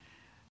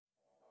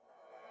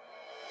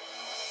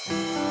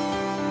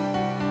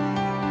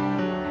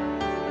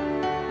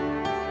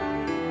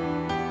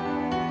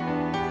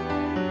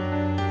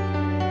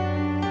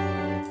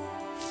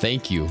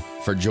Thank you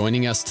for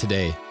joining us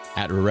today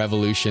at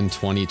Revolution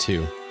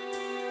 22.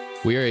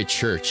 We are a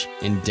church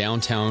in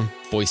downtown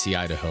Boise,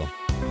 Idaho.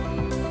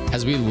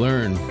 As we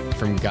learn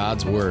from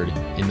God's Word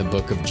in the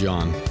book of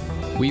John,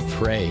 we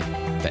pray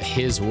that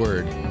His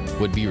Word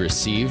would be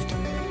received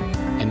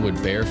and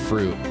would bear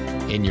fruit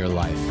in your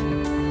life.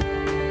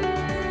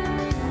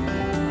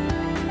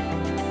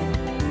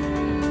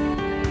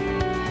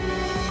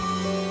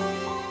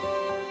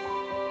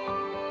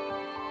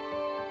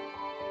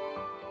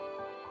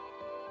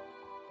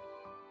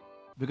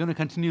 We're going to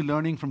continue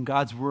learning from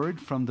God's Word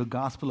from the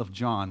Gospel of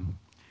John.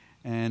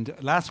 And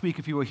last week,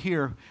 if you were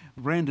here,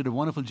 Ren did a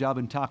wonderful job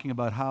in talking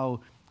about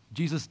how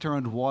Jesus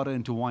turned water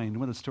into wine.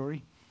 Remember the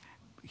story?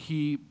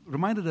 He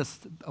reminded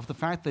us of the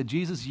fact that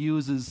Jesus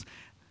uses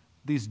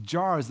these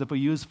jars that were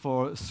used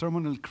for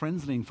ceremonial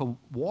cleansing, for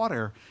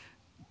water,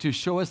 to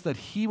show us that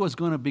He was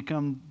going to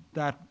become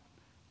that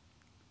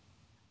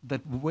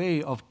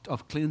way of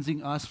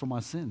cleansing us from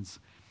our sins.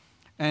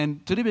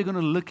 And today we're going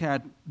to look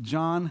at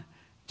John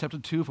chapter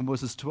 2 from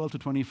verses 12 to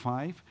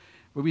 25,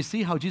 where we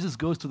see how Jesus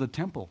goes to the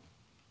temple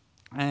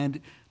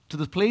and to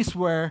the place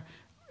where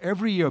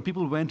every year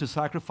people went to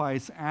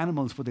sacrifice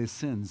animals for their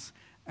sins.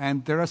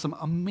 And there are some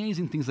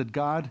amazing things that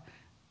God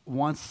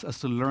wants us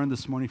to learn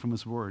this morning from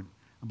His Word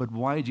about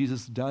why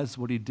Jesus does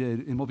what He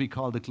did in what we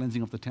call the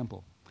cleansing of the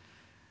temple.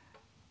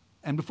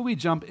 And before we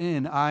jump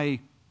in, I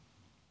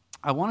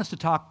want us to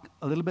talk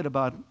a little bit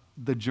about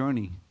the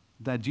journey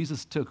that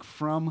Jesus took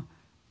from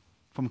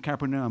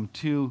Capernaum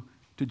to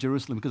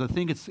Jerusalem, because I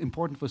think it's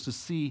important for us to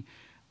see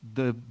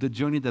the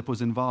journey that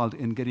was involved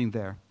in getting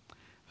there.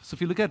 So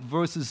if you look at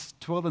verses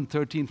 12 and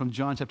 13 from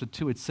John chapter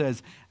 2, it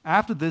says,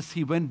 "After this,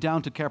 He went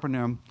down to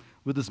Capernaum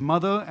with His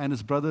mother and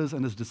His brothers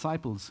and His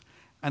disciples,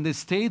 and they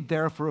stayed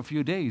there for a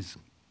few days.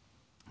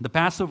 The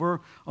Passover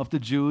of the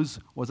Jews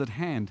was at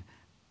hand,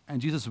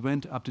 and Jesus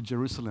went up to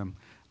Jerusalem."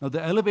 Now, the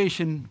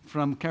elevation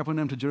from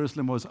Capernaum to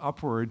Jerusalem was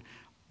upward,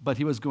 but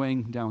He was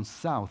going down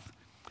south.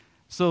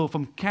 So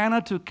from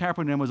Cana to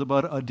Capernaum was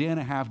about a day and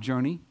a half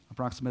journey,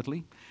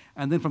 approximately.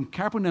 And then from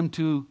Capernaum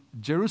to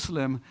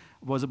Jerusalem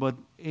was about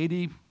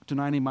 80 to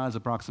 90 miles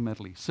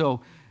approximately.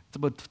 So it's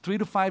about 3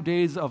 to 5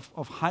 days of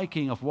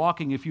hiking, of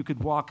walking, if you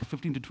could walk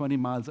 15 to 20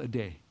 miles a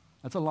day.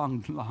 That's a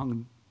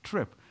long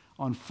trip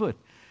on foot.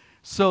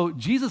 So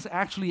Jesus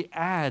actually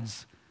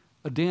adds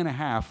a day and a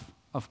half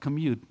of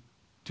commute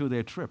to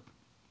their trip.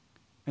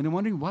 And I'm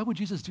wondering, why would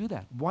Jesus do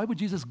that? Why would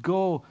Jesus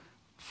go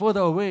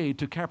further away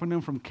to Capernaum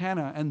from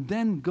Cana and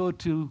then go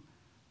to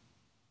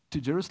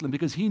Jerusalem?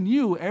 Because He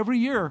knew every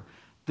year,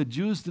 the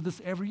Jews did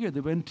this every year.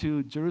 They went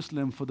to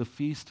Jerusalem for the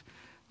feast,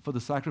 for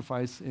the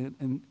sacrifice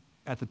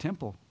at the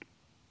temple.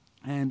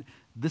 And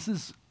this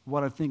is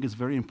what I think is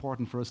very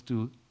important for us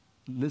to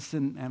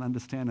listen and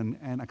understand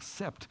and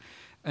accept.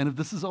 And if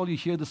this is all you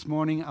hear this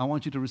morning, I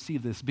want you to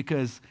receive this,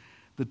 because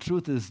the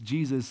truth is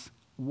Jesus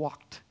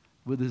walked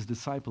with His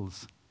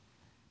disciples.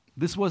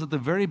 This was at the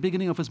very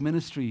beginning of His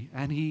ministry,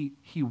 and he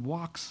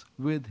walks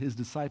with His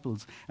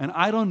disciples. And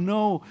I don't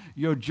know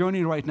your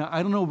journey right now.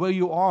 I don't know where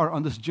you are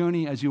on this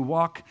journey as you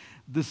walk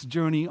this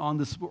journey on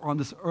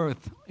this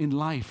earth in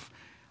life.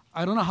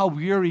 I don't know how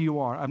weary you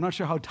are. I'm not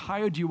sure how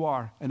tired you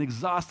are and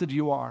exhausted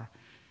you are.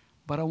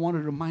 But I want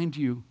to remind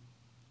you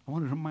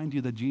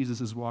that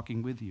Jesus is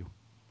walking with you.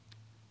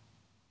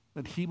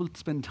 That He will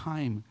spend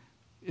time,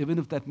 even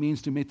if that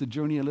means to make the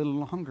journey a little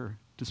longer,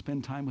 to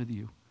spend time with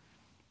you.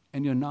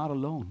 And you're not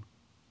alone.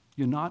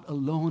 You're not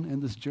alone in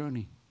this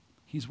journey.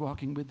 He's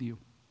walking with you.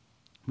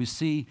 We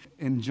see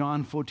in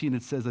John 14,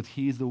 it says that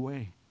He is the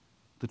way,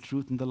 the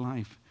truth, and the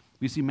life.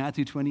 We see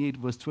Matthew 28,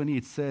 verse 20,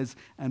 it says,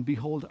 "And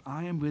behold,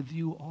 I am with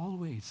you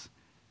always."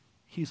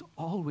 He's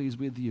always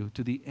with you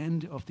to the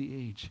end of the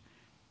age.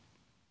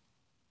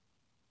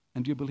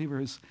 And dear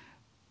believers,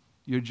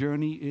 your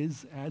journey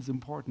is as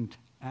important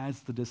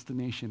as the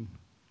destination.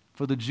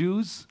 For the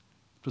Jews,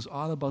 it was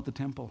all about the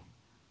temple.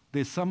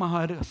 They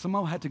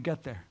somehow had to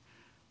get there.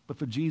 But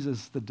for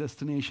Jesus, the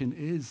destination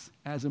is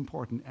as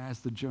important as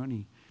the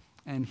journey.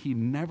 And He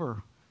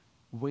never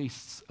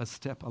wastes a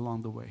step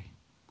along the way.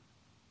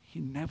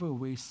 He never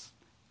wastes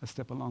a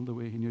step along the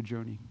way in your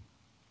journey.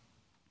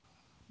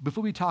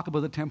 Before we talk about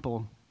the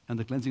temple and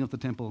the cleansing of the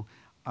temple,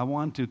 I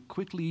want to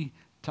quickly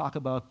talk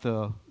about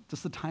the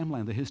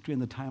timeline, the history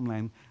and the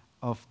timeline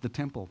of the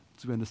temple,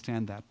 so we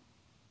understand that.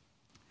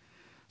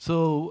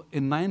 So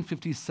in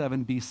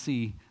 957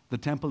 BC, the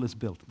temple is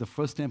built. The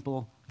first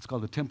temple, it's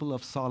called the Temple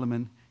of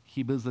Solomon.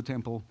 He builds the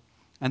temple.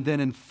 And then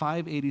in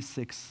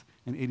 586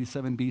 and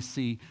 87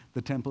 BC,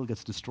 the temple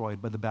gets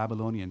destroyed by the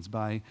Babylonians,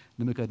 by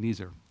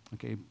Nebuchadnezzar.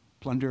 Okay,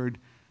 plundered,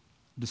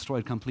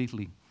 destroyed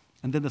completely.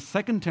 And then the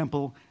second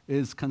temple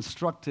is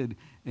constructed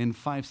in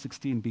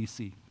 516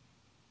 BC.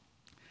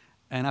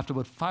 And after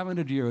about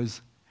 500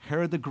 years,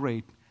 Herod the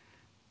Great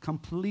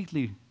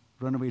completely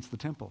renovates the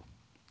temple.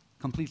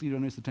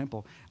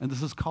 And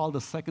this is called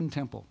the Second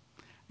Temple.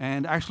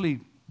 And actually,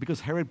 because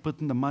Herod put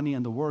in the money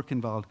and the work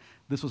involved,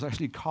 this was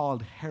actually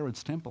called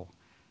Herod's Temple.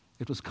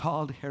 It was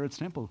called Herod's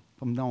Temple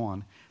from now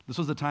on. This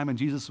was the time when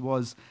Jesus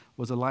was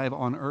alive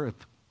on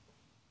earth.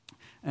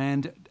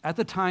 And at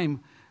the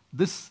time,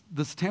 this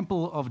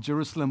temple of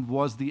Jerusalem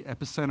was the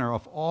epicenter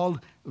of all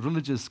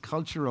religious,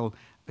 cultural,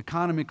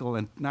 economical,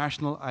 and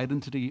national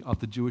identity of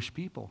the Jewish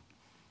people.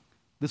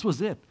 This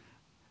was it.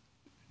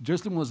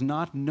 Jerusalem was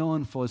not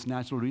known for its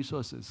natural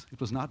resources.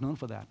 It was not known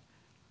for that.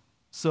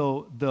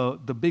 So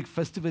the big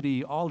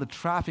festivity, all the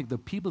traffic, the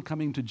people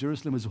coming to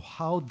Jerusalem is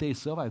how they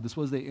survived. This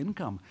was their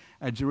income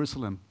at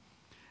Jerusalem.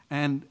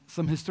 And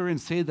some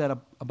historians say that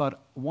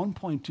about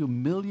 1.2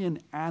 million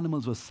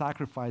animals were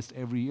sacrificed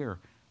every year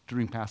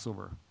during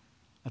Passover.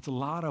 That's a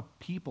lot of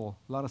people,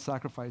 a lot of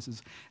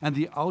sacrifices. And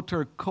the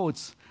outer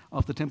courts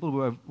of the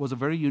temple was a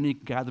very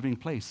unique gathering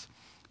place.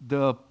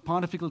 The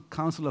Pontifical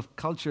Council of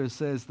Culture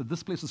says that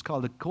this place was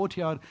called the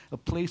courtyard, a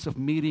place of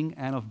meeting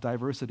and of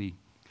diversity.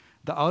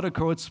 The outer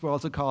courts were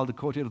also called the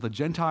courtyard of the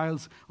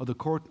Gentiles or the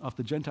court of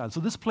the Gentiles. So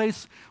this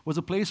place was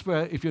a place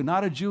where if you're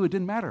not a Jew, it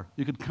didn't matter.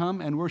 You could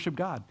come and worship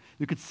God.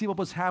 You could see what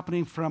was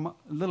happening from a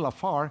little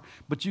afar,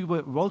 but you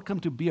were welcome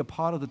to be a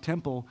part of the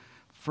temple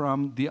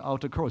from the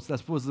outer courts.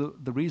 That was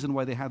the reason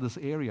why they had this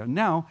area.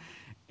 Now,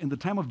 in the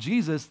time of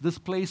Jesus, this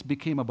place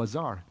became a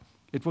bazaar.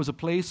 It was a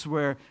place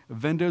where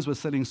vendors were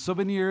selling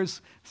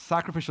souvenirs,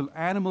 sacrificial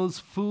animals,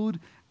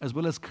 food, as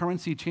well as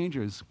currency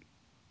changers.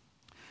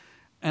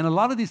 And a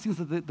lot of these things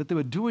that they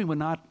were doing were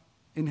not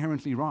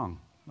inherently wrong,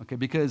 okay?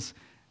 Because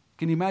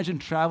can you imagine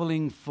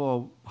traveling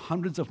for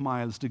hundreds of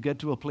miles to get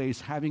to a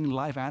place having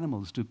live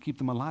animals to keep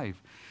them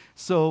alive?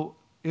 So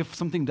if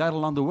something died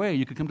along the way,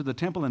 you could come to the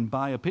temple and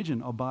buy a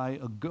pigeon or buy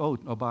a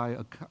goat or buy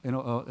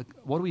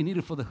what we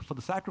needed for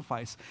the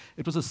sacrifice.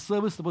 It was a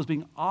service that was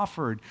being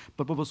offered,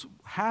 but what was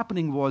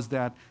happening was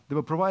that they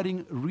were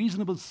providing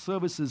reasonable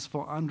services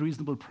for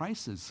unreasonable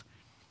prices.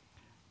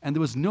 And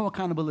there was no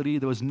accountability,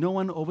 there was no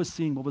one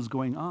overseeing what was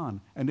going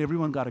on, and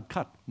everyone got a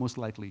cut, most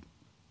likely.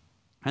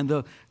 And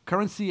the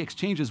currency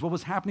exchanges, what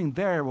was happening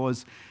there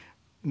was,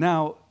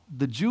 now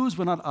the Jews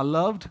were not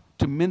allowed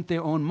to mint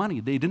their own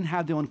money. They didn't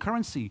have their own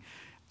currency.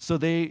 So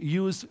they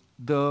used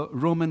the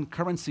Roman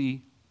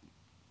currency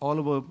all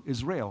over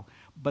Israel.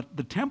 But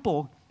the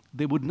temple,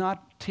 they would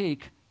not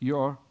take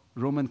your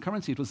Roman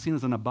currency. It was seen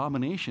as an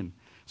abomination.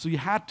 So you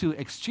had to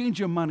exchange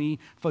your money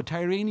for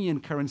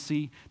Tyranian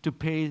currency to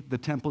pay the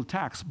temple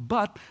tax.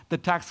 But the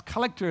tax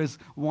collectors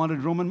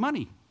wanted Roman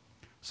money.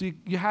 So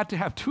you had to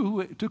have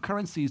two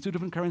currencies, two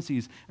different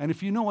currencies. And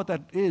if you know what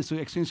that is, so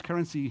you exchange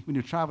currency when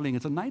you're traveling,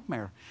 it's a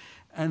nightmare.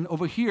 And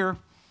over here,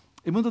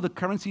 even though the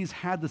currencies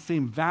had the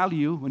same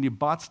value when you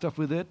bought stuff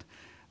with it,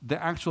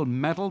 the actual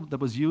metal that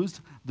was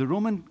used, the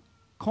Roman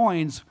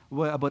coins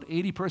were about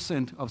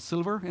 80% of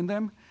silver in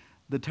them.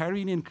 The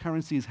Tyranian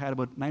currencies had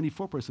about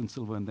 94%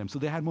 silver in them. So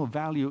they had more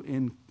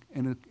value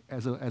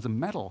as a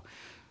metal.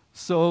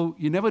 So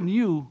you never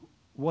knew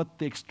what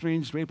the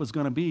exchange rate was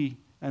going to be,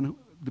 and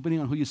depending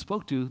on who you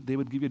spoke to, they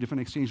would give you a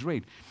different exchange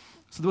rate.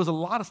 So there was a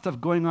lot of stuff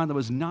going on that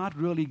was not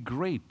really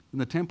great in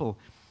the temple.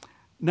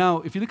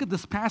 Now, if you look at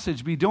this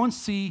passage, we don't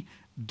see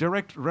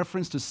direct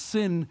reference to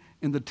sin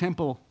in the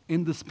temple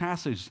in this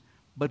passage,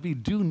 but we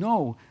do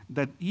know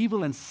that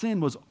evil and sin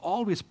was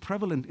always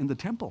prevalent in the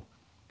temple.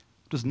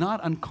 It was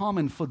not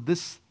uncommon for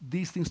these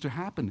things to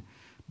happen,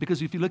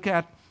 because if you look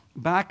at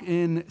back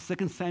in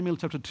 2 Samuel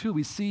chapter 2,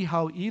 we see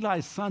how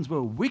Eli's sons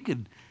were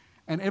wicked,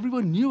 and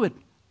everyone knew it.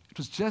 It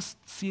was just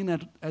seen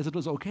as it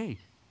was okay.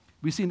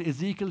 We see in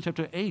Ezekiel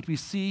chapter 8, we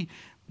see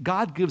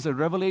God gives a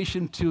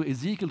revelation to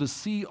Ezekiel to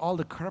see all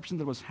the corruption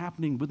that was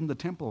happening within the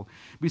temple.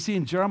 We see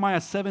in Jeremiah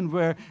 7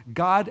 where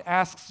God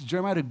asks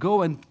Jeremiah to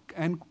go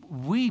and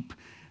weep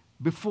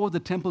before the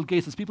temple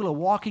gates as people are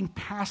walking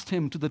past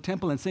him to the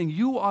temple and saying,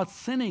 "You are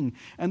sinning,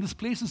 and this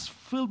place is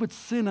filled with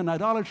sin and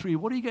idolatry.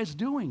 What are you guys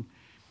doing?"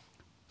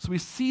 So we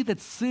see that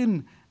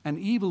sin and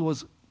evil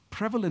was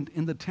prevalent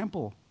in the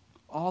temple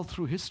all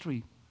through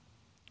history.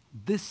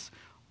 This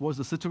was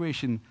the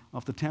situation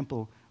of the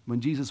temple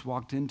when Jesus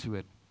walked into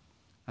it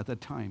at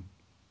that time.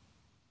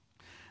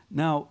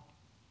 Now,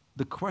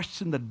 the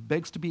question that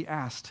begs to be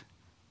asked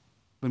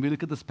when we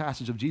look at this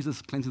passage of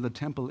Jesus cleansing the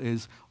temple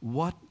is,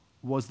 what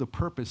was the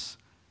purpose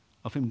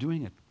of him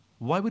doing it?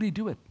 Why would he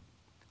do it?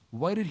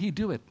 Why did he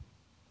do it?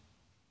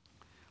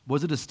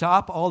 Was it to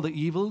stop all the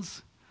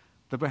evils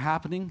that were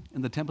happening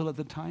in the temple at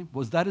the time?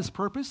 Was that his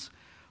purpose?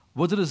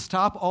 Was it to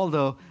stop all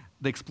the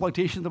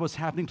exploitation that was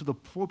happening to the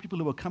poor people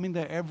who were coming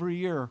there every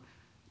year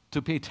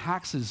to pay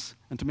taxes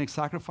and to make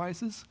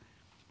sacrifices?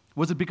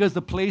 Was it because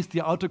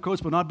the outer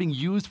courts were not being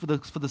used for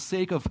the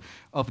sake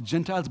of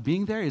Gentiles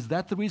being there? Is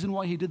that the reason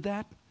why he did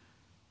that?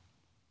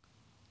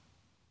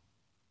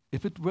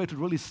 If it were to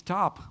really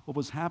stop what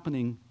was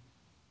happening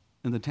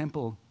in the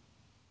temple,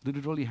 did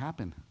it really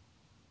happen?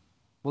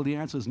 Well, the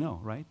answer is no,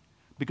 right?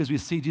 Because we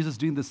see Jesus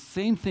doing the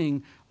same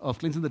thing of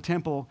cleansing the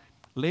temple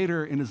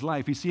later in his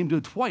life. We see him do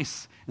it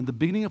twice, in the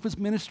beginning of his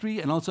ministry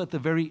and also at the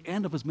very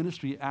end of his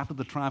ministry after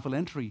the triumphal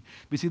entry.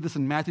 We see this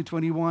in Matthew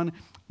 21,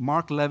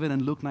 Mark 11,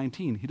 and Luke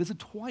 19. He does it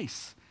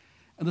twice.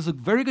 And there's a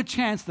very good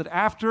chance that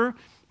after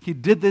he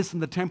did this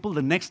in the temple,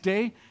 the next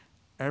day,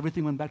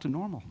 everything went back to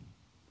normal.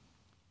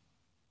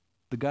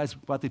 The guys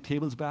got the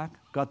tables back,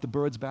 got the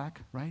birds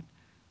back, right?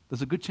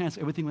 there's a good chance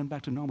everything went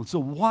back to normal. So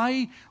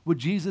why would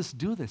Jesus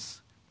do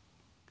this?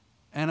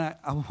 And I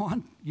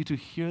want you to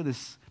hear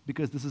this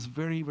because this is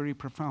very, very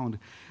profound.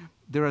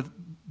 The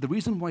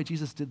reason why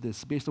Jesus did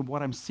this, based on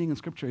what I'm seeing in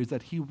Scripture, is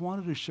that he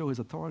wanted to show his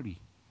authority.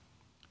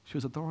 Show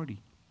his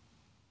authority.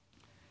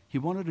 He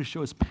wanted to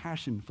show his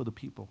passion for the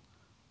people,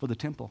 for the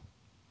temple.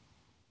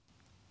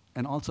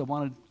 And also,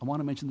 I want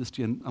to mention this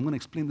to you, and I'm going to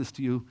explain this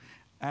to you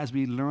as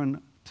we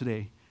learn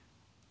today,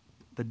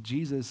 that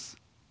Jesus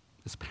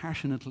is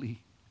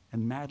passionately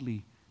and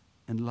madly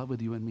in love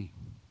with you and me.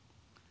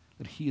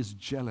 That he is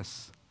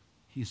jealous.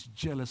 He's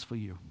jealous for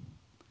you.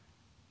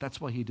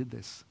 That's why he did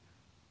this.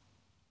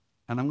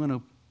 And I'm going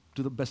to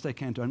do the best I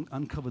can to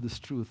uncover this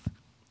truth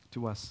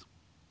to us.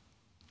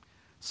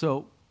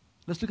 So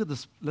let's look at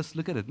this. Let's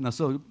look at it. Now,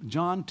 so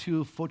John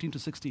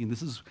 2:14-16,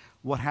 this is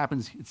what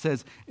happens. It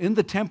says, in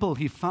the temple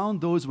he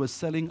found those who were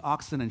selling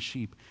oxen and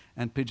sheep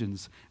and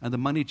pigeons, and the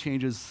money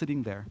changers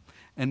sitting there.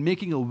 And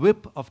making a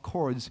whip of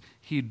cords,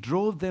 he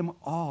drove them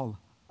all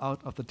out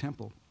of the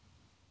temple.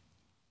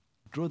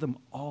 Drove them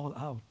all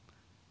out.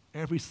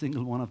 Every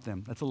single one of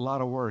them. That's a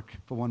lot of work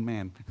for one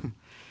man.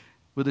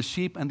 With the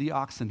sheep and the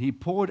oxen, he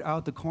poured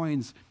out the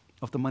coins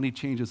of the money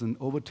changers and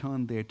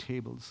overturned their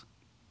tables.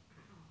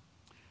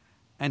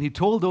 And he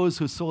told those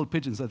who sold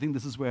pigeons, I think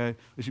this is where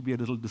there should be a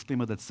little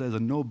disclaimer that says,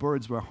 no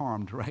birds were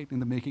harmed, right, in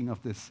the making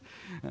of this.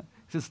 He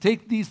says,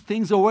 take these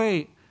things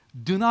away.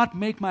 Do not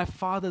make my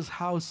Father's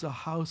house a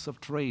house of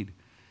trade.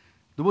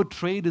 The word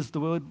trade is the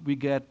word we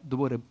get the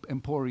word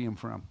emporium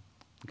from,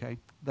 okay?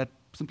 That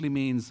simply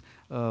means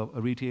a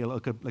retail,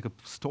 like a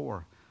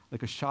store,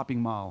 like a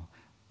shopping mall,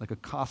 like a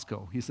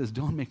Costco. He says,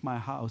 don't make my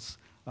house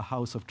a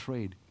house of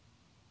trade.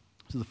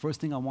 So the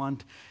first thing I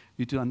want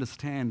you to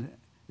understand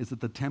is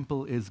that the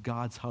temple is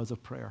God's house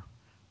of prayer.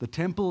 The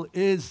temple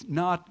is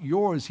not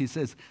yours, he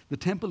says. The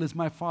temple is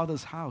my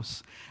Father's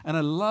house. And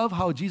I love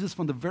how Jesus,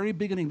 from the very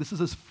beginning, this is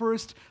his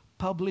first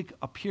public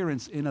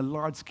appearance in a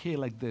large scale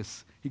like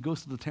this. He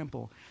goes to the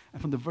temple.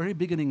 And from the very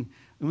beginning,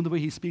 even the way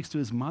he speaks to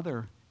his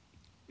mother,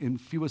 in a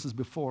few verses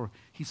before,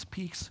 he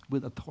speaks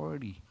with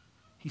authority.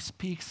 He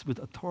speaks with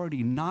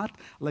authority, not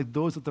like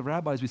those of the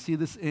rabbis. We see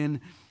this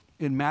in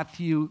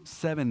Matthew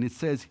 7. It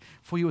says,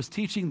 for he was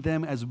teaching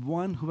them as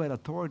one who had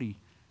authority,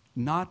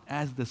 not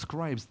as the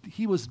scribes.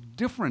 He was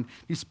different.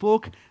 He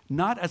spoke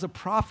not as a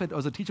prophet or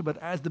as a teacher, but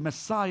as the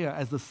Messiah,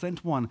 as the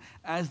sent one,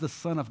 as the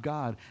Son of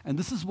God. And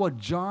this is what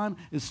John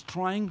is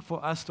trying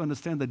for us to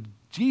understand, that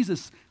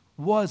Jesus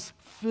was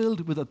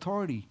filled with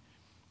authority.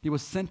 He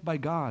was sent by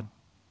God.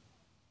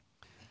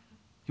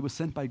 He was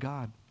sent by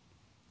God.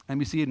 And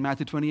we see in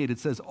Matthew 28, it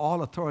says,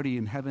 all authority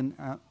in heaven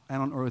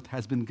and on earth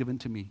has been given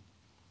to me.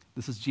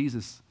 This is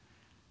Jesus.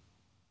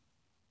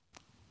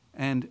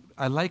 And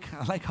I like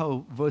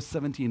how verse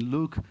 17,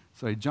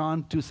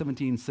 John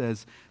 2:17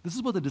 says, this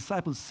is what the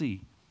disciples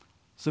see.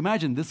 So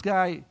imagine this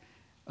guy,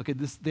 okay,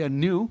 they are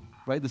new,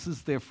 right? This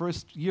is their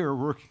first year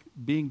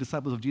being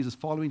disciples of Jesus,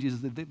 following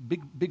Jesus, the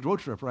big road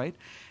trip, right?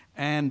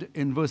 And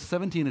in verse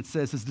 17 it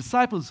says, his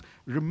disciples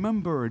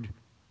remembered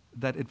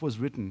that it was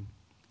written,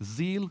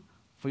 zeal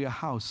for your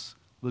house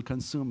will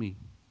consume me.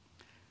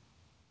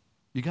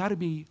 You got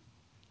to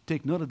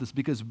take note of this,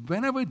 because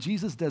whenever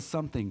Jesus does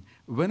something,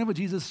 whenever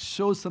Jesus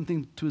shows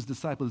something to his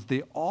disciples,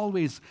 they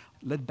always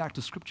led back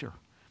to Scripture.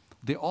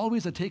 They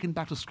always are taken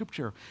back to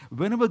Scripture.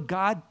 Whenever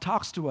God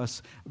talks to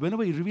us,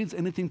 whenever he reveals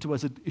anything to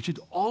us, it should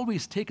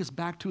always take us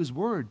back to his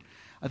word.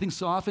 I think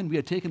so often we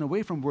are taken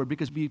away from word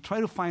because we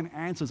try to find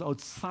answers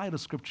outside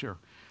of Scripture.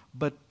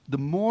 But the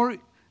more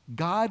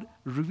God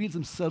reveals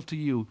himself to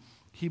you,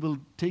 he will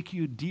take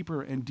you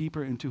deeper and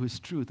deeper into his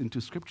truth, into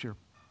Scripture.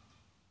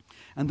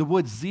 And the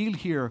word zeal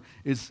here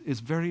is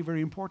very,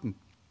 very important.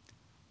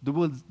 The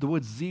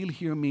word zeal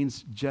here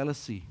means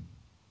jealousy.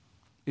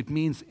 It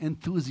means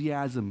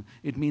enthusiasm.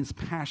 It means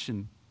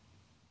passion.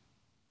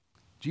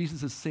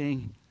 Jesus is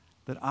saying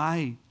that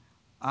I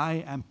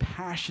am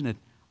passionate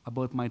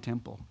about my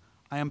temple.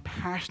 I am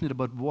passionate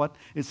about what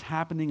is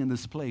happening in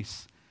this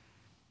place.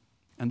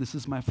 And this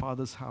is my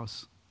Father's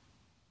house.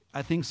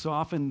 I think so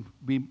often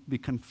we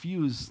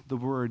confuse the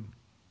word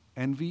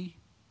envy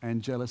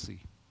and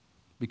jealousy.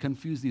 We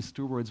confuse these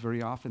two words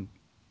very often.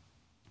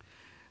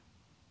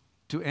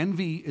 To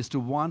envy is to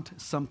want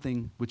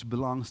something which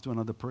belongs to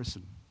another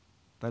person.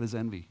 That is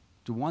envy.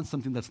 To want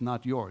something that's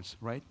not yours,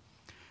 right?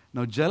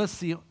 Now,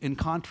 jealousy, in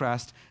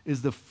contrast,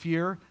 is the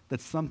fear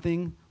that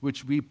something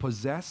which we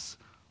possess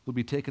will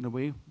be taken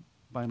away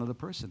by another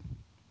person.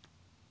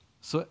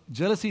 So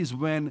jealousy is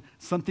when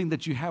something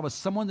that you have or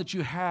someone that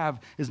you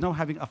have is now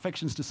having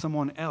affections to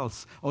someone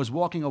else or is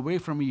walking away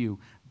from you.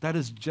 That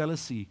is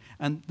jealousy.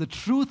 And the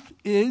truth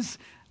is,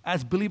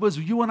 as believers,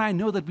 you and I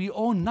know that we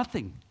own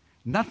nothing.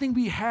 Nothing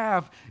we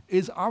have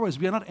is ours.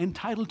 We are not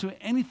entitled to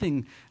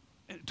anything,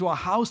 to our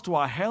house, to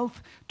our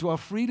health, to our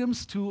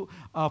freedoms, to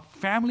our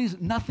families.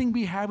 Nothing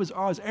we have is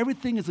ours.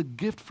 Everything is a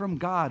gift from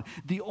God.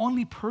 The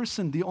only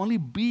person, the only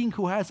being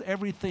who has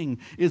everything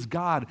is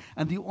God.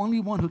 And the only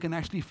one who can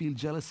actually feel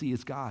jealousy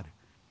is God,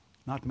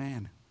 not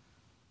man.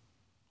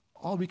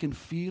 All we can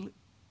feel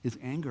is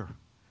anger.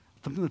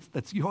 something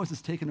that's yours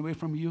is taken away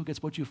from you,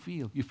 guess what you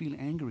feel? You feel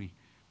angry.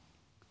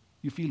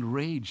 You feel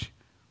rage.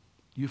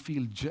 You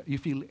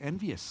feel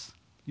envious.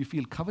 You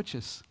feel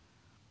covetous.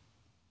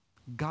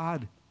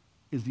 God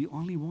is the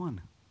only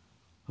one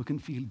who can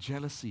feel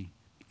jealousy,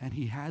 and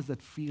he has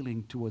that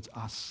feeling towards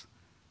us,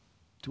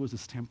 towards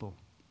his temple.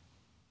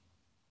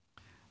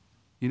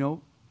 You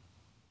know,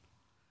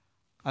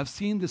 I've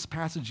seen this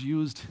passage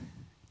used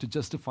to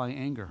justify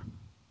anger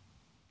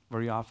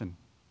very often.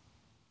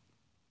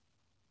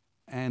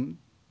 And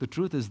the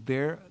truth is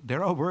there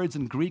are words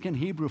in Greek and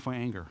Hebrew for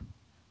anger.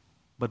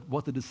 But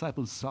what the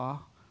disciples saw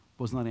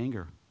was not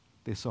anger.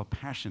 They saw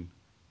passion.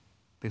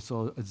 They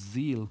saw a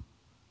zeal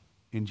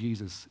in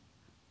Jesus.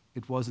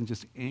 It wasn't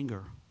just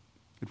anger.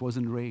 It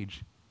wasn't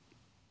rage.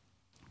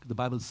 The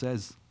Bible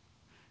says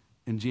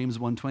in James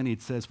 1:20,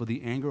 it says, "For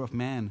the anger of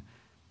man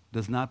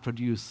does not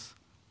produce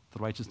the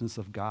righteousness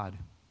of God."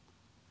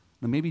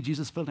 Now maybe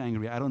Jesus felt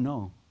angry, I don't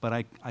know, but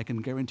I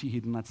can guarantee he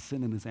did not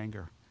sin in his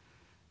anger.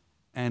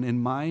 And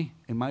in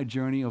my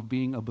journey of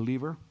being a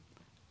believer,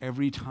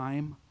 every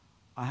time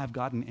I have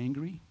gotten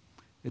angry,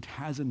 it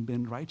hasn't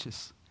been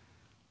righteous.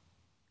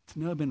 It's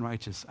never been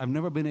righteous. I've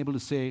never been able to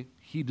say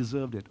he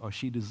deserved it or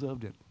she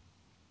deserved it.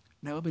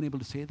 Never been able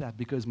to say that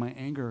because my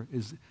anger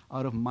is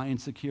out of my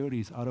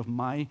insecurities, out of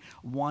my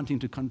wanting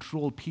to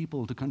control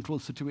people, to control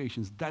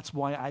situations. That's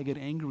why I get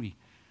angry.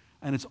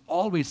 And it's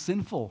always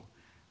sinful.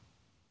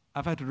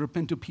 I've had to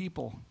repent to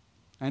people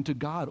and to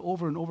God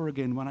over and over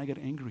again when I get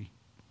angry.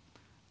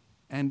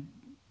 And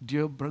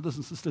dear brothers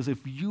and sisters,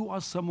 if you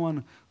are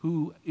someone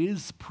who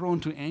is prone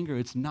to anger,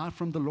 it's not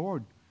from the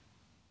Lord.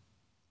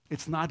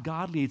 It's not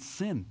godly, it's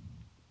sin.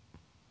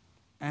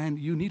 And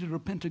you need to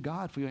repent to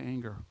God for your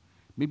anger.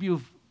 Maybe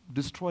you've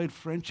destroyed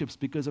friendships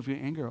because of your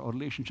anger or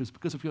relationships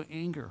because of your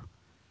anger.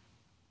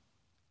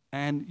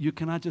 And you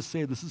cannot just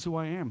say, this is who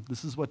I am.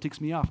 This is what ticks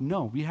me off.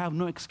 No, we have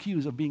no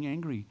excuse of being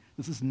angry.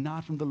 This is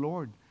not from the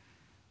Lord.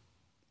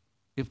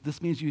 If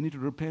this means you need to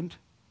repent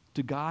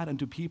to God and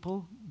to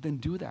people, then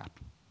do that.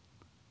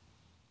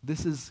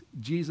 This is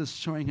Jesus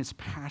showing his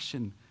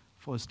passion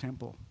for his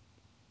temple,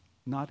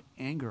 not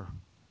anger.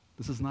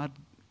 This is not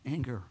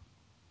anger.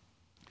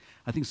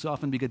 I think so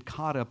often we get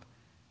caught up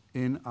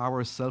in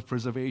our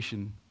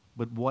self-preservation,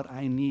 but what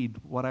I need,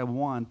 what I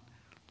want,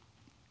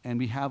 and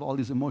we have all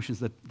these emotions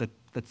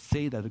that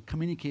say that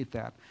communicate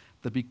that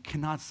we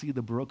cannot see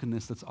the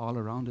brokenness that's all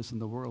around us in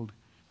the world.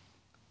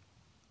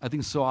 I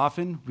think so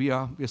often we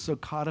are so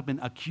caught up in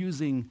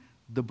accusing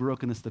the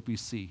brokenness that we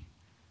see.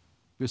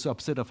 We're so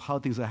upset of how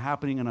things are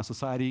happening in our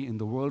society, in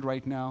the world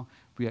right now.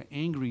 We are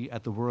angry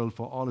at the world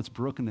for all its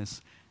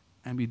brokenness,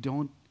 and we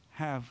don't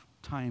have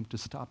time to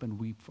stop and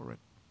weep for it.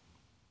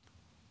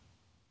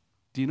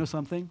 Do you know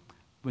something?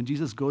 When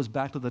Jesus goes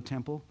back to the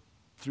temple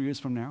 3 years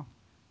from now,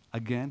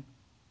 again,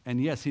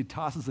 and yes, he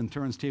tosses and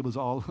turns tables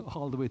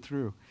all the way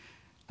through,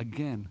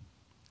 again,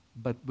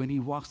 but when he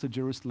walks to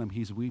Jerusalem,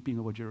 he's weeping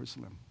over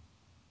Jerusalem.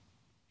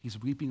 He's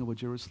weeping over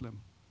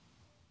Jerusalem.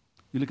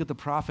 You look at the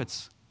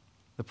prophets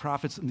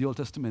in the Old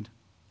Testament,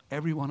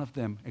 every one of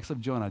them,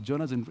 except Jonah.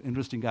 Jonah's an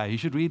interesting guy. You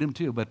should read him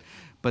too,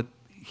 but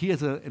he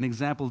is an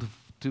example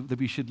that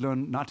we should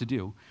learn not to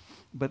do.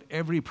 But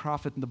every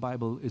prophet in the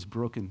Bible is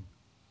broken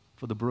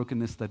for the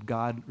brokenness that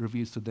God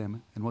reveals to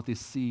them and what they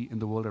see in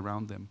the world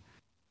around them.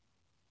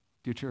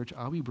 Dear church,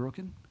 are we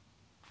broken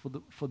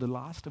for the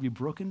lost? Are we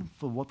broken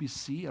for what we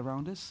see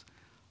around us?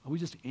 Are we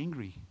just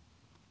angry?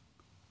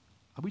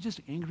 Are we just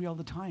angry all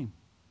the time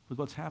with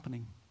what's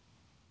happening?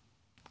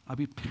 Are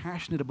we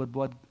passionate about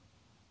what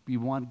we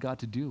want God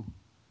to do?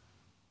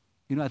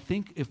 You know, I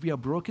think if we are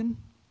broken,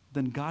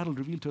 then God will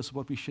reveal to us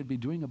what we should be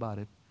doing about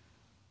it.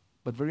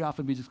 But very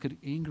often we just get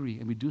angry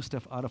and we do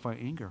stuff out of our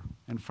anger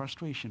and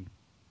frustration.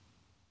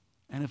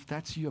 And if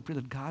that's you, I pray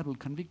that God will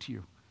convict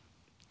you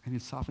and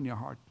he'll soften your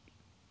heart.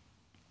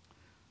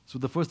 So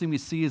the first thing we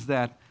see is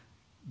that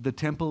the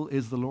temple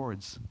is the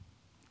Lord's.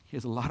 He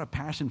has a lot of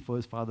passion for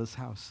his Father's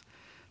house.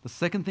 The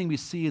second thing we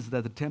see is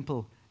that the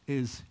temple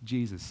is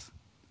Jesus.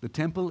 The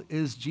temple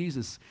is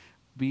Jesus.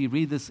 We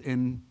read this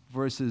in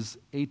verses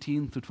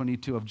 18 to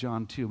 22 of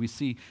John 2. We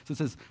see, so it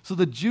says, "So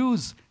the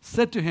Jews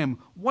said to him,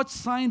 'What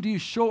sign do you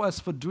show us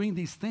for doing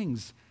these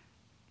things?'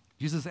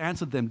 Jesus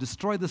answered them,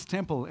 'Destroy this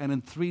temple, and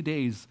in 3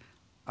 days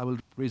I will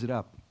raise it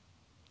up.'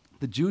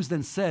 The Jews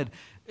then said,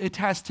 'It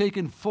has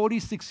taken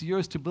 46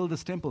 years to build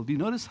this temple.'" Do you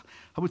notice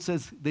how it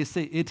says, they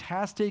say, "It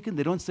has taken"?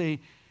 They don't say,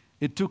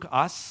 "It took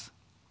us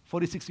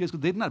 46 years,"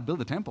 because they did not build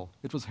the temple.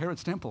 It was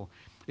Herod's temple.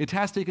 "It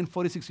has taken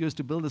 46 years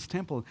to build this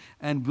temple,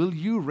 and will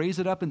you raise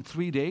it up in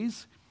 3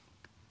 days?"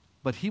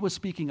 But he was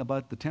speaking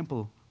about the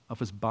temple of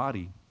his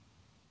body.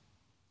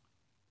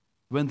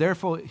 When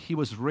therefore he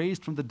was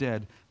raised from the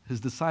dead,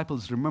 his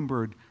disciples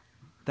remembered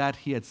that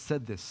he had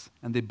said this,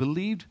 and they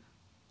believed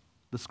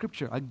the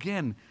scripture.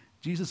 Again,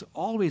 Jesus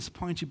always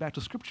points you back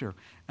to scripture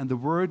and the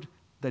word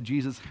that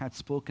Jesus had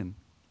spoken.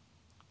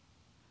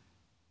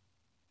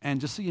 And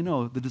just so you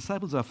know, the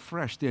disciples are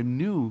fresh. They're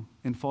new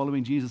in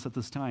following Jesus at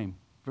this time.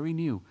 Very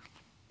new.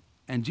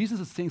 And Jesus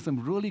is saying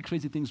some really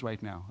crazy things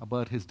right now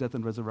about his death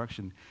and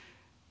resurrection.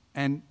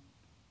 And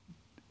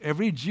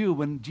Every Jew,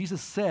 when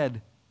Jesus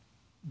said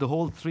the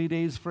whole 3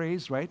 days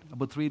phrase, right,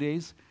 about 3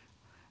 days,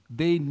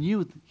 they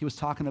knew he was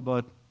talking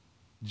about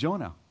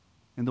Jonah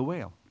and the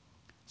whale.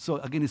 So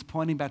again, he's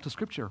pointing back to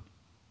Scripture.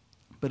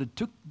 But it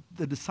took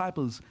the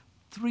disciples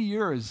 3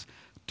 years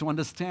to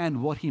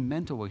understand what he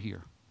meant over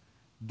here.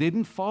 They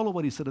didn't follow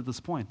what he said at this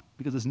point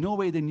because there's no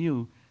way they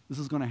knew this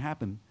is going to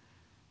happen.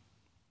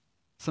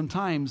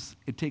 Sometimes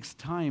it takes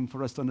time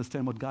for us to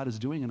understand what God is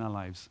doing in our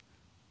lives.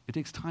 It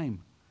takes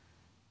time.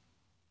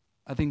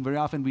 I think very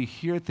often we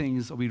hear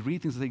things or we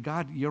read things and say,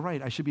 God, you're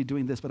right, I should be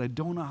doing this, but I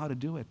don't know how to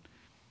do it.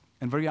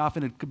 And very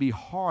often it could be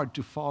hard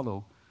to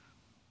follow.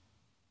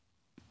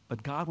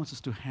 But God wants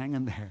us to hang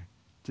in there,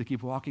 to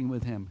keep walking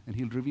with him, and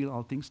he'll reveal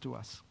all things to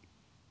us.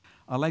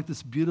 I like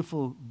this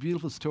beautiful,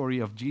 beautiful story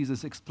of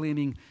Jesus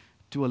explaining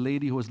to a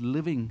lady who was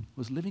living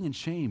in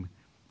shame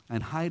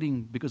and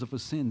hiding because of her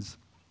sins,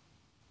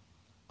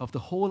 of the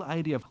whole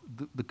idea of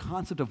the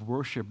concept of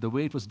worship, the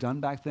way it was done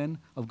back then,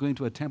 of going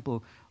to a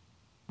temple,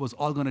 was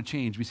all going to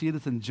change. We see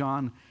this in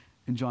John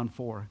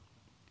 4.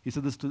 He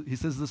says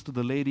this to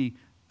the lady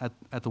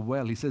at the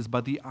well. He says,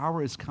 but the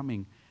hour is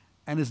coming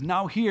and is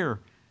now here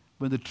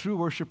when the true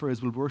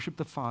worshipers will worship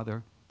the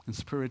Father in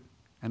spirit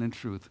and in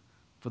truth,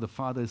 for the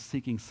Father is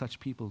seeking such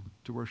people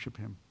to worship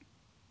him.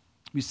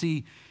 We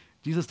see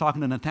Jesus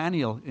talking to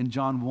Nathanael in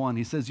John 1.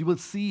 He says, you will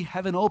see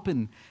heaven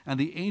open and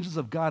the angels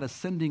of God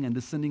ascending and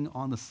descending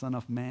on the Son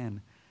of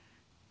Man.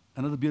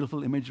 Another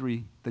beautiful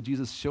imagery that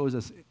Jesus shows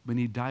us when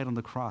he died on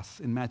the cross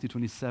in Matthew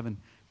 27.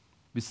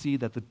 We see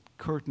that the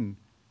curtain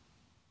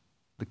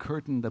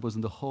that was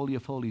in the Holy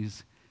of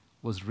Holies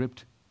was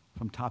ripped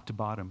from top to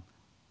bottom.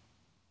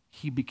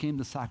 He became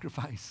the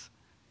sacrifice.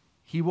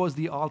 He was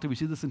the altar. We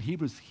see this in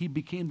Hebrews. He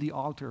became the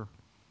altar.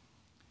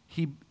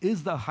 He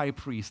is the high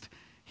priest.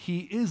 He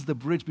is the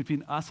bridge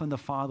between us and the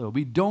Father.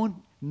 We don't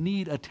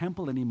need a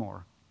temple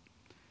anymore.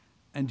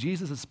 And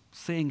Jesus is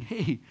saying,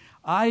 hey,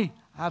 I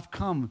have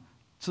come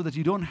so that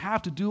you don't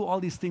have to do all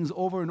these things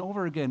over and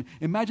over again.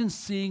 Imagine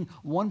seeing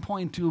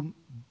 1.2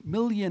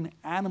 million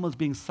animals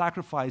being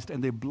sacrificed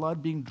and their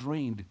blood being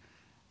drained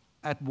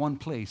at one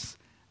place.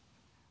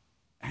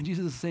 And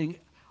Jesus is saying,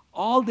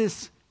 all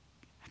this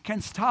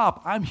can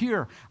stop. I'm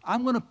here.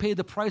 I'm going to pay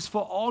the price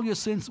for all your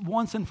sins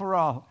once and for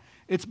all.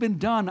 It's been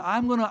done.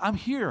 I'm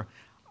here.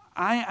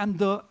 I am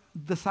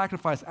the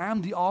sacrifice. I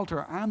am the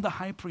altar. I am the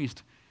high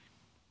priest.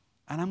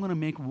 And I'm going to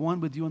make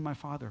one with you and my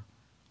Father.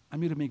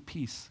 I'm here to make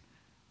peace.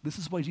 This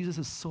is why Jesus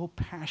is so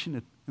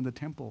passionate in the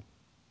temple.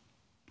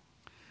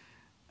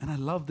 And I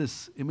love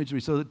this imagery.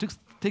 So it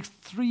takes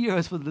 3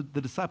 years for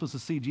the disciples to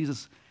see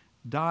Jesus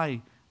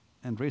die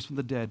and raise from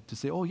the dead to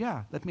say, oh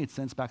yeah, that made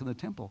sense back in the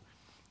temple.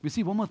 We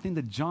see one more thing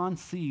that John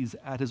sees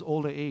at his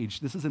older age.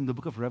 This is in the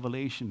book of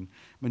Revelation.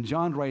 When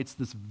John writes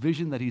this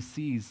vision that he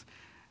sees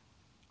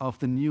of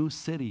the new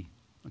city.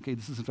 Okay,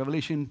 this is in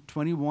Revelation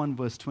 21,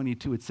 verse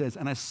 22. It says,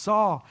 and I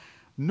saw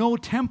no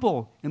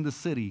temple in the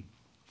city,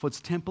 for its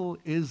temple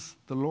is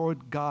the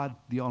Lord God,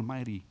 the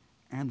Almighty,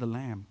 and the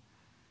Lamb.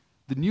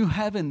 The new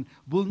heaven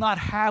will not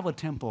have a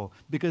temple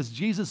because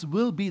Jesus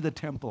will be the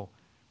temple.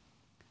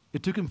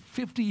 It took him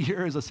 50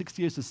 years or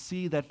 60 years to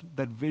see that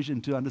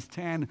vision, to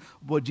understand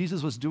what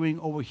Jesus was doing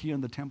over here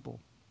in the temple.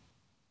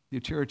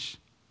 Dear church,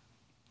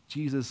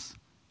 Jesus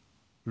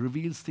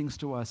reveals things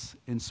to us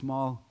in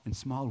small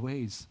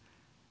ways.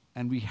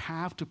 And we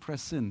have to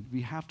press in.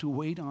 We have to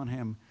wait on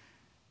him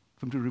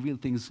for him to reveal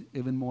things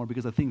even more,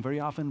 because I think very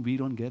often we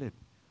don't get it.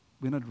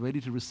 We're not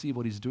ready to receive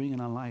what he's doing in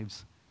our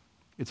lives.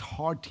 It's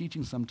hard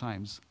teaching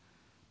sometimes,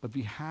 but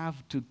we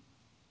have to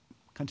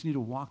continue to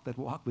walk that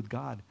walk with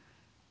God,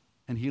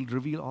 and he'll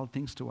reveal all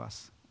things to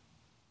us.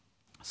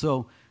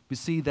 So we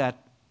see that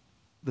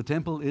the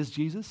temple is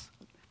Jesus.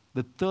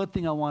 The third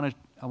thing I want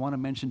to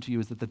mention to you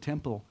is that the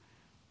temple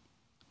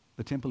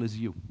is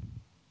you.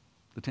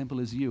 The temple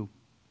is you.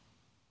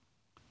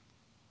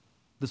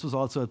 This was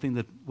also a thing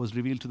that was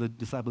revealed to the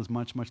disciples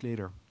much, much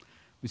later.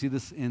 We see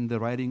this in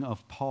the writing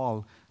of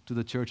Paul to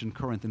the church in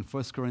Corinth. In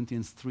 1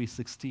 Corinthians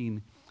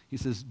 3:16, he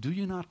says, do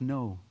you not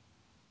know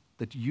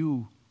that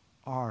you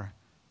are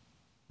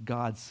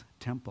God's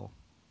temple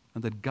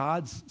and that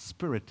God's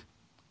Spirit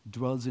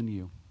dwells in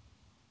you?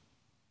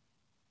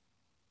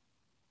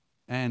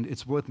 And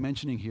it's worth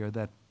mentioning here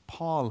that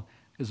Paul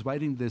is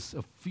writing this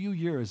a few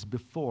years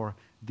before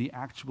the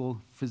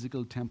actual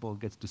physical temple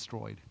gets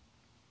destroyed.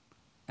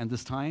 And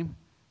this time,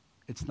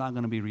 it's not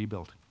going to be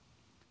rebuilt.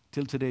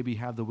 Till today, we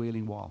have the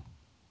Wailing Wall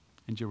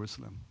in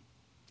Jerusalem.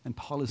 And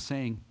Paul is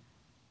saying,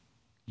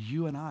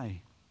 you and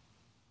I,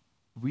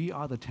 we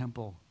are the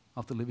temple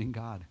of the living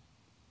God.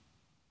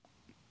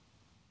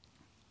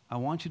 I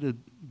want you to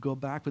go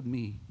back with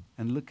me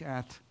and look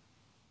at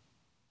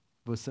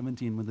verse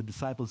 17, when the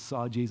disciples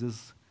saw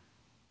Jesus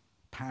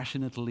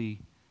passionately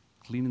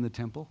cleaning the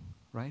temple,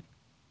 right?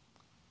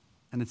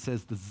 And it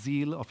says, the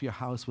zeal of your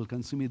house will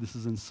consume me. This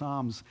is in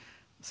Psalms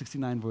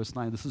 69, verse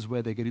 9. This is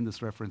where they're getting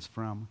this reference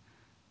from.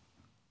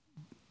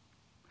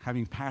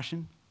 Having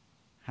passion,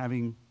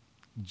 having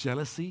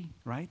jealousy,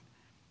 right,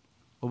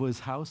 over his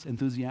house,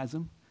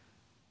 enthusiasm.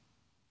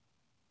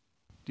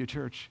 dear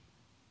church,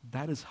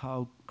 that is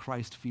how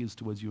Christ feels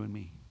towards you and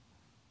me.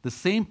 The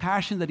same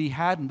passion that he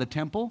had in the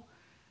temple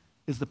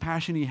is the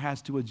passion he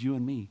has towards you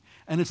and me.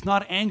 And it's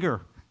not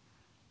anger.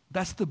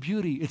 That's the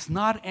beauty. It's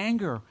not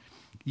anger.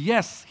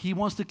 Yes, he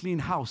wants to clean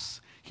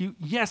house.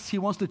 Yes, he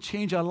wants to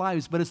change our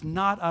lives, but it's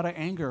not out of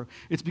anger.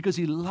 It's because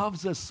he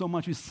loves us so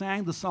much. We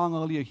sang the song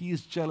earlier, he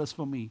is jealous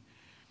for me.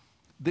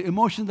 The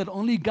emotion that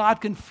only God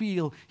can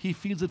feel, he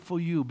feels it for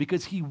you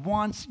because he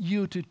wants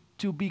you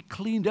to be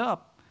cleaned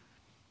up.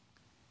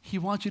 He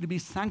wants you to be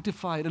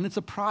sanctified, and it's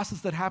a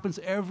process that happens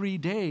every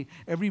day,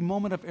 every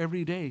moment of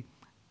every day.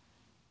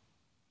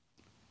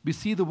 We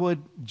see the word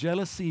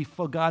jealousy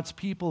for God's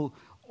people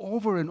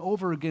over and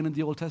over again in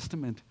the Old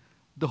Testament.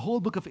 The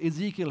whole book of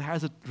Ezekiel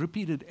has it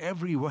repeated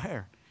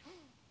everywhere.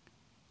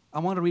 I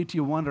want to read to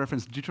you one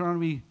reference,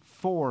 Deuteronomy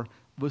 4,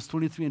 verse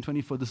 23 and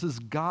 24. This is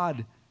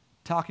God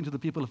talking to the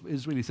people of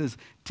Israel. He says,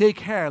 take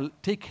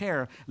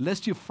care,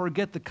 lest you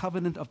forget the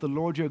covenant of the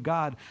Lord your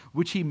God,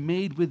 which he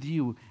made with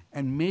you,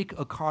 and make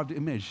a carved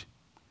image,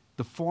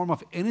 the form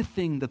of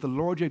anything that the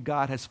Lord your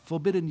God has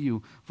forbidden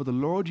you. For the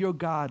Lord your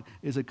God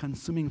is a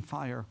consuming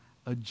fire,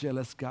 a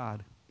jealous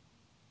God.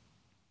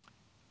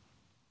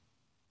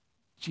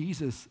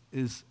 Jesus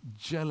is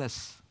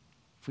jealous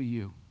for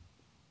you.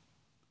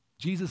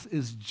 Jesus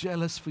is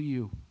jealous for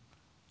you.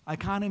 I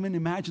can't even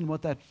imagine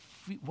what that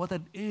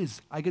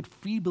is. I get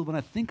feeble when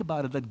I think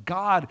about it, that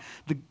God,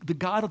 the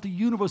God of the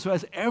universe who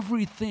has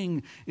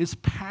everything, is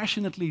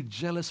passionately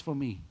jealous for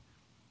me.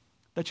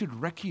 That should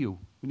wreck you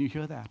when you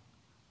hear that.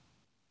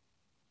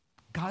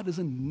 God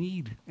doesn't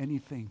need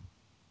anything,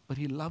 but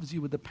he loves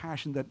you with a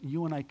passion that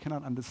you and I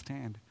cannot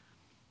understand.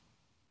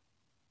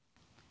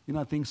 You know,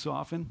 I think so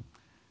often,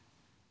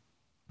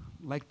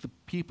 like the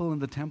people in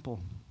the temple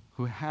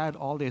who had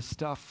all their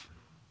stuff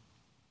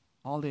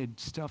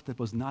that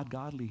was not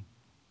godly,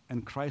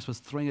 and Christ was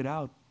throwing it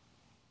out.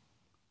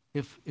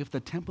 If the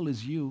temple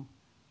is you,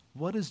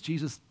 what is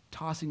Jesus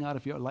tossing out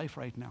of your life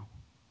right now?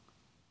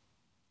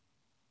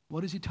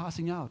 What is he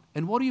tossing out?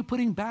 And what are you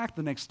putting back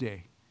the next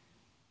day?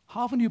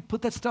 How often do you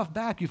put that stuff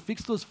back? You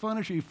fix those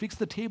furniture, you fix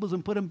the tables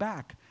and put them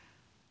back.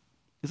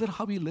 Is that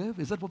how we live?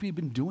 Is that what we've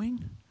been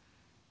doing?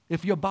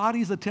 If your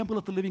body is the temple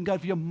of the living God,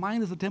 if your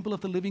mind is the temple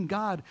of the living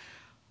God,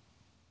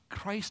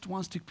 Christ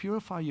wants to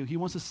purify you. He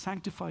wants to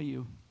sanctify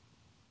you.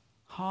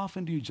 How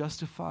often do you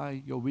justify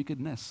your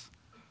wickedness?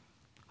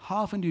 How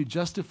often do you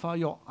justify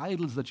your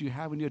idols that you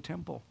have in your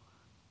temple?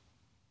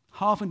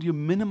 How often do you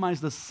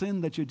minimize the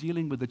sin that you're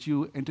dealing with, that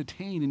you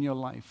entertain in your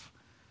life?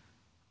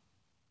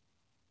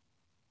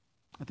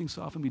 I think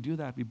so often we do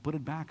that. We put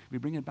it back. We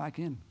bring it back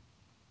in.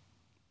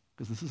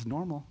 Because this is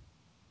normal.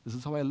 This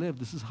is how I live.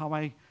 This is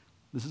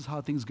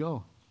how things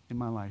go in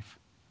my life.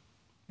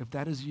 If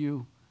that is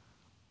you,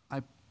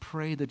 I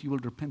pray that you will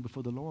repent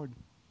before the Lord,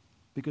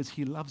 because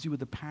he loves you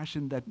with a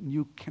passion that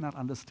you cannot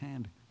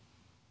understand.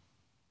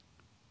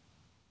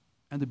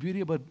 And the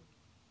beauty about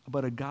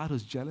a God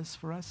who's jealous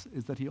for us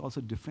is that he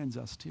also defends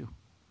us too.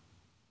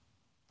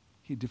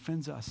 He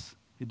defends us.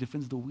 He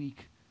defends the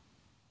weak.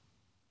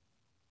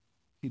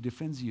 He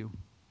defends you.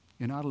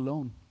 You're not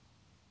alone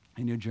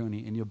in your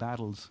journey, in your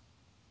battles.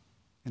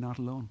 You're not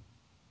alone.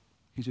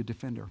 He's your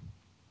defender.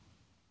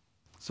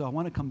 So I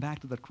want to come back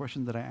to that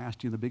question that I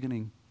asked you in the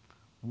beginning.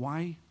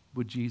 Why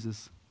would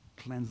Jesus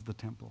cleanse the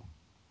temple?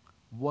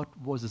 What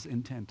was his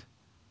intent?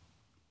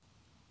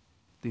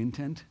 The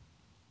intent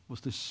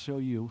was to show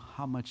you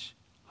how much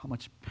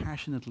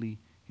passionately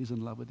he's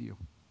in love with you.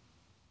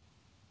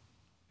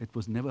 It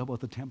was never about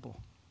the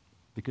temple,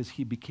 because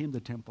he became the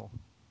temple.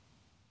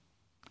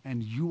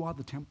 And you are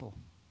the temple.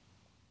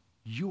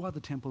 You are the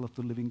temple of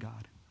the living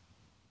God.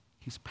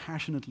 He's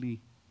passionately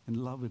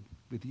in love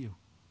with you,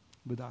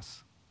 with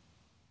us.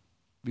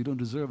 We don't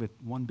deserve it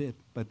one bit,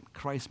 but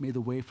Christ made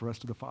the way for us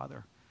to the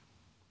Father,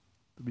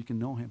 that we can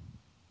know him.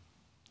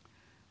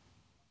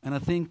 And I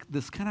think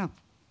this kind of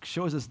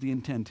shows us the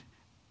intent.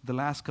 The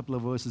last couple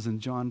of verses in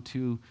John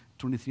 2,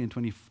 23 and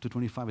 20 to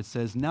 25, it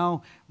says,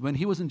 now, when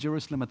he was in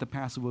Jerusalem at the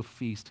Passover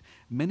feast,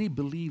 many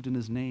believed in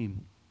his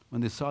name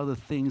when they saw the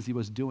things he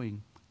was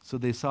doing. So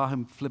they saw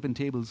him flipping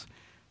tables,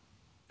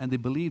 and they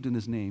believed in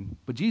his name.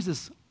 But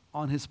Jesus,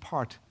 on his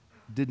part,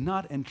 did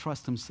not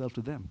entrust himself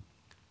to them,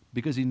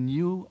 because he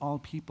knew all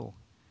people,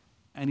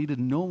 and needed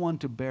no one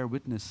to bear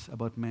witness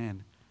about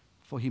man,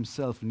 for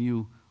himself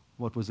knew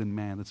what was in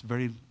man. That's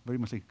very, very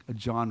much like a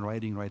John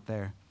writing right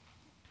there.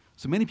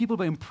 So many people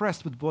were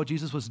impressed with what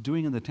Jesus was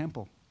doing in the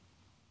temple.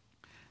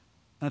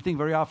 And I think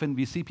very often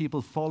we see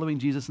people following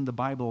Jesus in the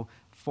Bible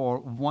for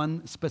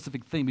one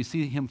specific thing. We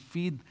see him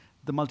feed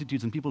the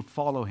multitudes and people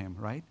follow him,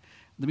 right?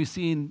 Then we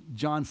see in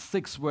John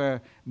 6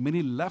 where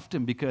many left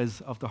him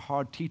because of the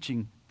hard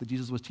teaching that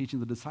Jesus was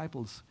teaching the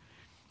disciples.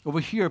 Over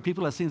here,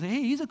 people are saying,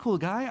 hey, he's a cool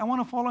guy. I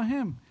want to follow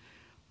him.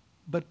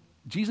 But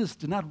Jesus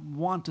did not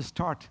want to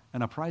start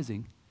an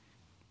uprising.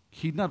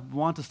 He did not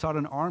want to start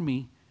an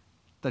army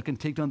that can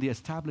take down the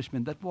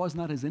establishment. That was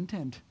not his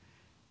intent.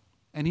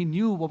 And he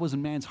knew what was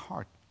in man's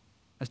heart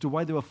as to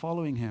why they were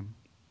following him.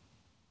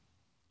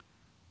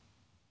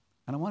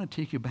 And I want to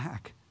take you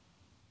back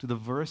to the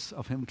verse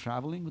of him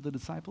traveling with the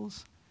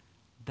disciples?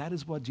 That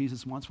is what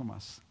Jesus wants from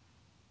us.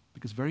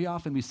 Because very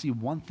often we see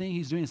one thing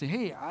he's doing and say,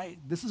 hey,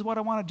 this is what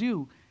I want to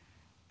do.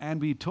 And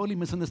we totally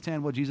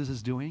misunderstand what Jesus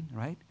is doing,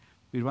 right?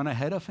 We run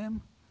ahead of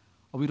him,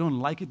 or we don't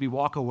like it, we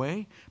walk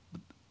away.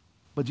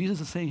 But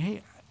Jesus is saying,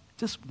 hey,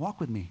 just walk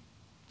with me.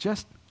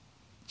 Just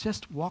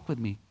walk with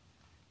me.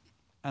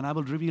 And I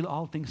will reveal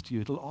all things to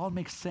you. It'll all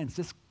make sense.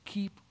 Just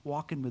keep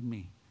walking with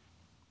me.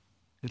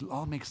 It'll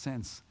all make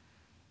sense.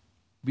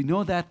 We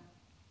know that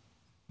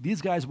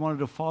these guys wanted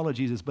to follow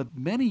Jesus, but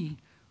many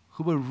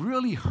who were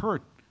really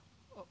hurt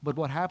but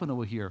what happened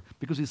over here,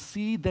 because we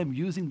see them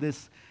using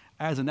this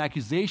as an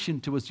accusation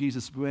towards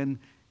Jesus when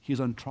he's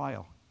on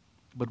trial.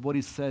 But what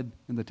he said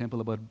in the temple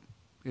about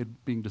it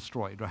being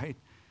destroyed, right?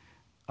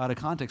 Out of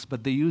context.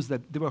 But they used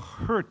that, they were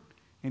hurt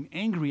and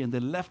angry, and they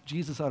left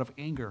Jesus out of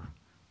anger.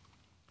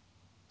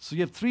 So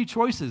you have three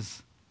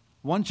choices.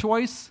 One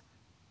choice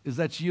is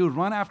that you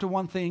run after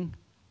one thing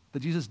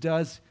that Jesus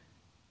does,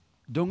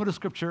 don't go to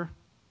Scripture,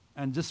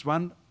 and just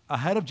run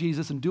ahead of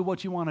Jesus and do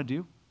what you want to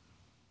do.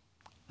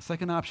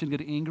 Second option,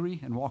 get angry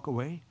and walk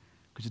away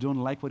because you don't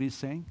like what he's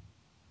saying.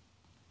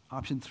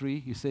 Option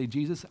 3, you say,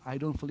 Jesus, I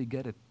don't fully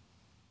get it.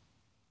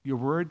 Your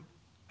word,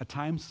 at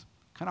times,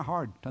 kind of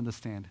hard to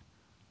understand.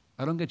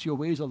 I don't get your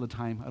ways all the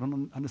time. I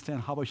don't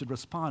understand how I should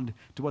respond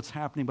to what's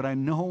happening, but I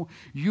know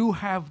you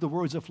have the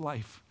words of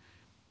life.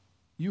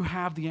 You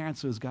have the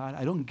answers, God.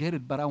 I don't get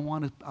it, but I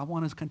want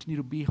to continue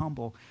to be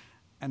humble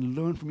and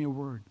learn from your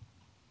word.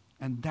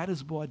 And that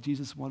is what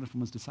Jesus wanted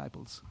from his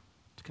disciples,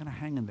 to kind of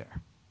hang in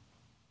there.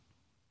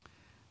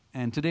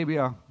 And today we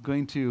are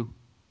going to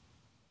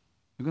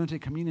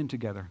take communion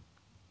together.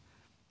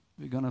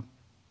 We're going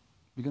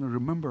to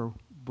remember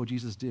what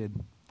Jesus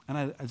did. And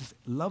I just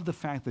love the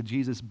fact that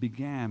Jesus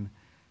began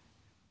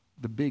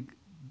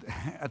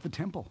at the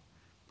temple.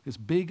 His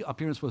big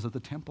appearance was at the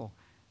temple.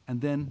 And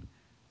then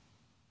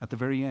at the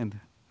very end,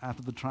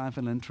 after the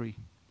triumphal entry,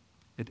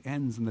 it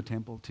ends in the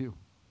temple too.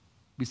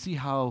 We see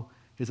how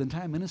his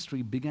entire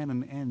ministry begins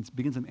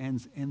and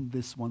ends in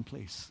this one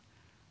place.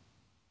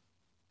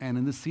 And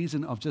in this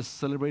season of just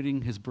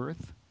celebrating his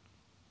birth,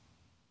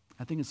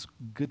 I think it's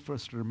good for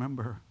us to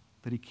remember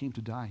that he came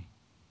to die.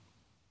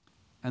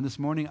 And this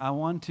morning, I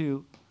want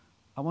to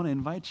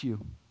invite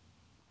you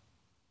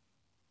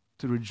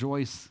to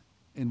rejoice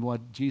in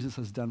what Jesus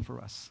has done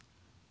for us.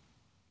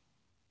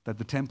 That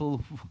the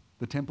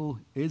temple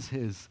is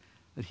his,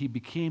 that he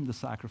became the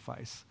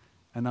sacrifice.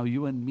 And now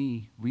you and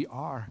me, we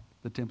are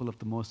the temple of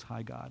the Most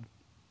High God.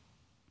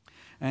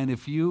 And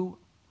if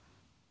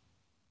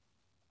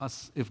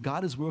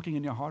God is working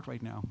in your heart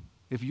right now,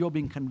 if you're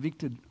being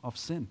convicted of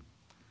sin,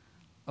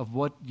 of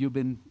what you've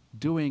been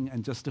doing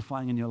and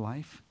justifying in your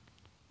life,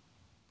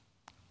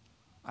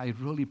 I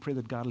really pray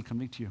that God will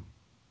convict you,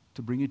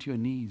 to bring you to your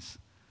knees,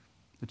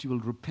 that you will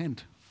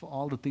repent for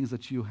all the things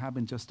that you have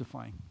been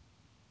justifying.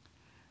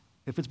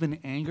 If it's been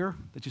anger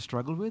that you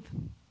struggle with,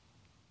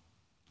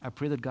 I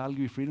pray that God will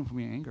give you freedom from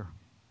your anger.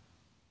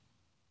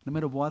 No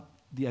matter what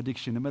the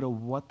addiction, no matter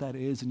what that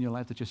is in your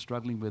life that you're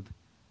struggling with,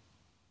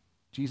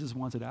 Jesus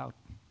wants it out.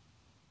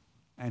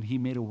 And he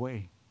made a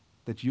way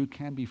that you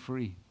can be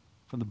free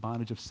from the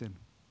bondage of sin.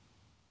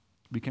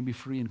 We can be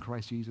free in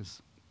Christ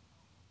Jesus.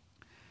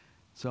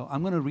 So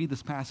I'm going to read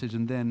this passage,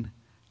 and then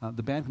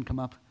the band can come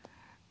up,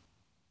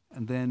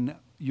 and then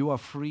you are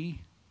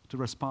free to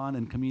respond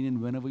in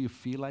communion whenever you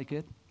feel like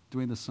it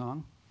during the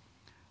song.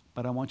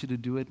 But I want you to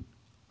do it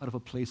out of a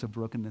place of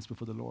brokenness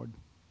before the Lord.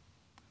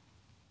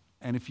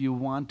 And if you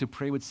want to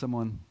pray with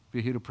someone,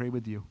 we're here to pray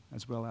with you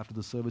as well after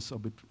the service, or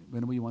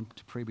whenever you want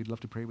to pray, we'd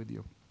love to pray with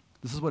you.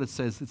 This is what it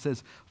says. It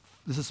says,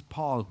 this is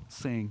Paul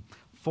saying,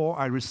 "For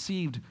I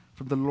received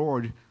from the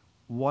Lord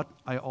what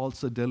I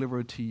also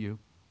delivered to you,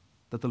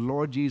 that the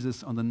Lord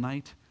Jesus, on the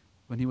night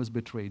when he was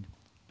betrayed,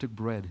 took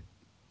bread.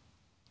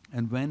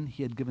 And when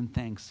he had given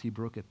thanks, he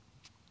broke it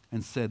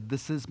and said,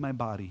 'This is my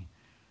body,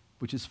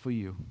 which is for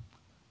you.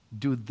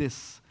 Do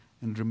this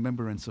in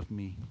remembrance of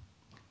me.'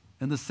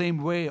 In the same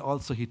way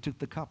also he took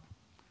the cup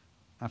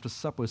after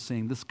supper,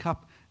 saying, 'This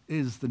cup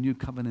is the new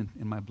covenant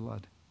in my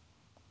blood.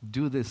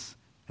 Do this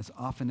as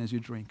often as you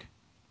drink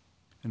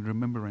in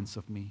remembrance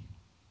of me.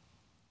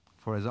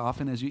 For as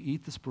often as you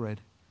eat this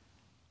bread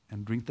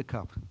and drink the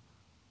cup,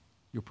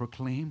 you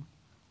proclaim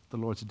the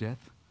Lord's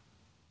death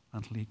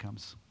until he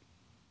comes.'"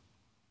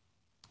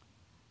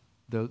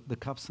 The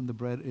cups and the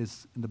bread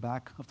is in the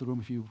back of the room.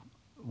 If you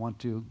want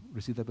to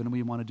receive that, whenever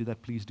you want to do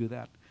that, please do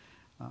that.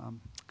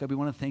 God, we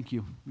want to thank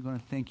you. We want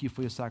to thank you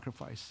for your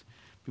sacrifice.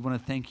 We want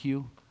to thank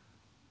you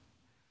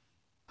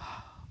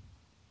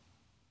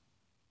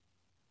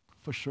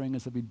for showing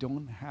us that we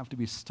don't have to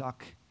be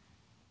stuck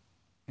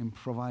in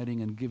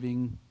providing and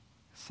giving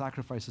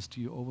sacrifices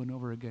to you over and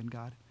over again,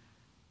 God.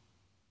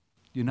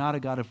 You're not a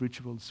God of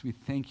rituals. We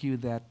thank you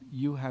that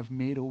you have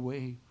made a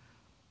way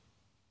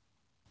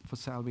for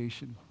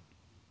salvation.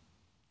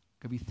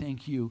 God, we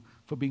thank you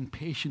for being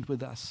patient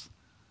with us,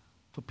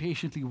 for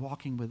patiently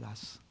walking with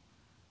us.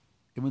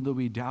 Even though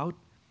we doubt,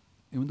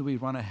 even though we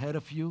run ahead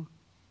of you,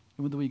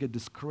 even though we get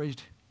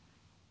discouraged,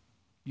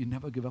 You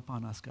never give up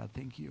on us, God.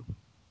 Thank you.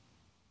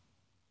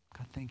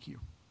 God, thank you.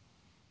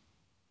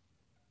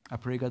 I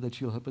pray, God, that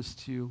you'll help us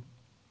to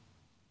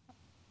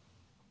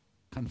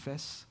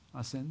confess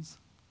our sins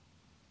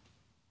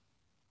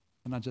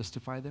and not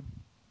justify them.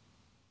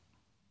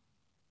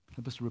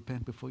 Help us to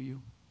repent before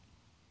you.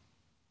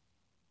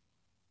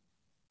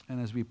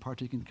 And as we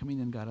partake in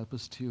communion, God, help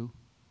us to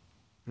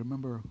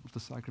remember the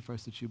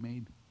sacrifice that you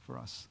made for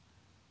us.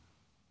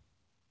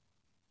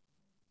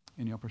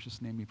 In your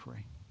precious name we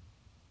pray.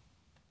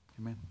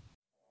 Amen.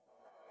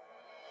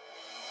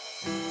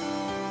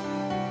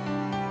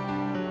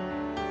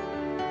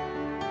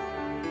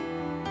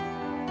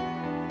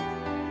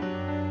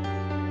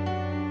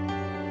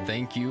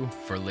 Thank you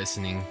for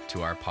listening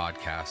to our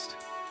podcast.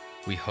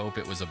 We hope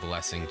it was a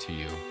blessing to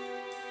you.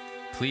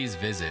 Please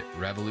visit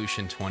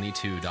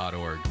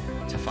revolution22.org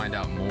to find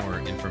out more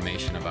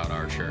information about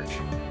our church.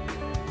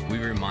 We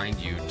remind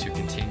you to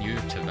continue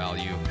to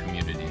value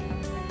community.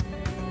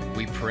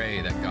 We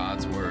pray that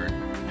God's word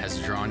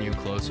has drawn you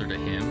closer to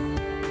Him